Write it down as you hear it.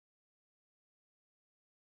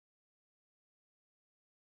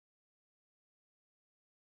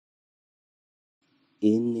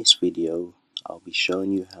In this video, I'll be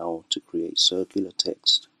showing you how to create circular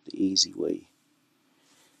text the easy way.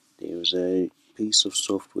 There is a piece of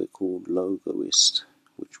software called Logoist,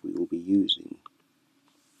 which we will be using.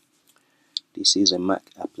 This is a Mac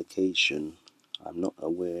application. I'm not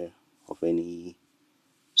aware of any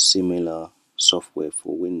similar software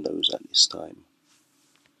for Windows at this time.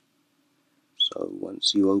 So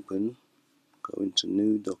once you open, go into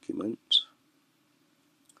New Document,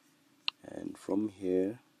 and from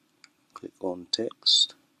here click on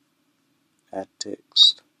Text, Add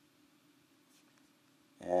Text,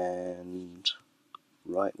 and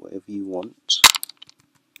write whatever you want.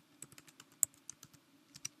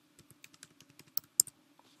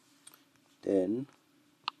 Then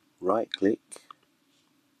right click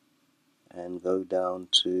and go down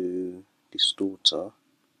to Distorter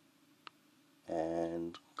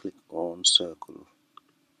and click on Circle.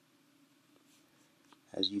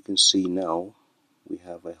 As you can see now, we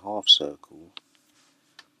have a half circle,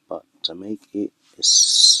 but to make it a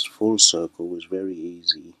full circle is very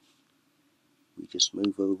easy. We just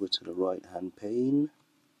move over to the right hand pane,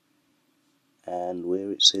 and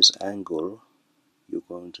where it says angle, you're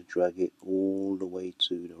going to drag it all the way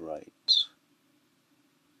to the right,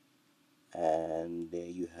 and there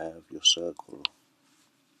you have your circle.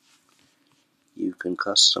 You can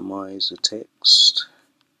customize the text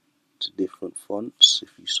to different fonts if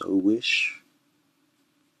you so wish.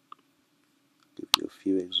 Give you a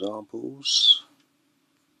few examples.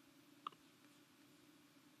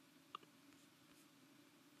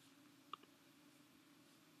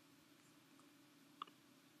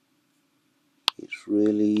 It's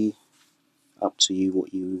really up to you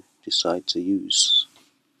what you decide to use.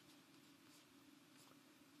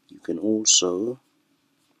 You can also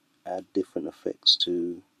add different effects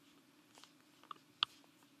to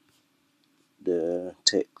the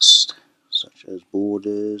text, such as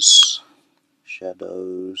borders,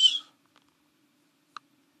 shadows,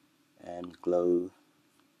 and glow,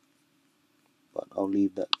 but I'll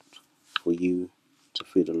leave that for you to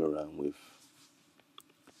fiddle around with.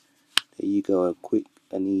 There you go, a quick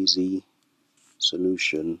and easy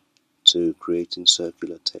solution to creating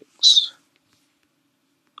circular text.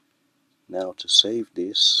 Now to save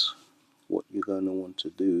this, what you're going to want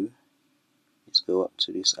to do is go up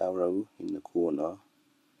to this arrow in the corner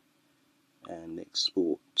and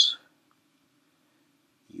export.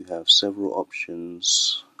 You have several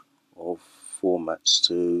options of formats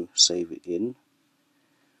to save it in,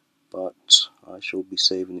 but I shall be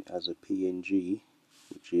saving it as a PNG,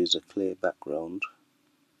 which is a clear background.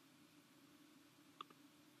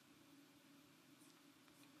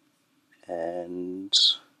 And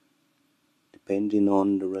depending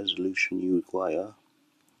on the resolution you require,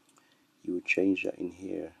 you would change that in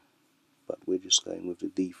here, but we're just going with the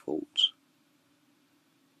default.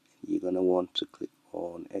 You're going to want to click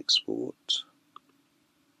on Export,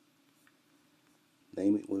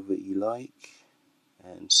 name it whatever you like,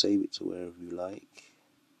 and save it to wherever you like,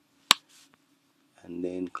 and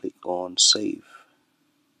then click on Save,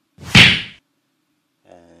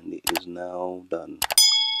 and it is now done.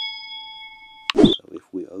 So if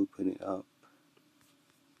we open it up,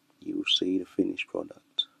 you will see the finished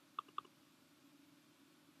product,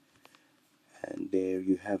 and there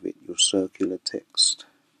you have it, your circular text.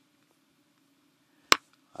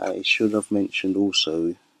 I should have mentioned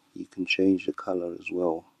also, you can change the color as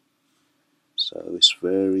well, so it's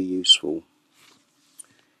very useful.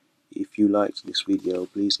 If you liked this video,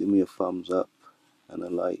 please give me a thumbs up and a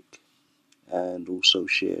like, and also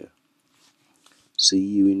share. See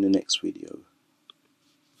you in the next video.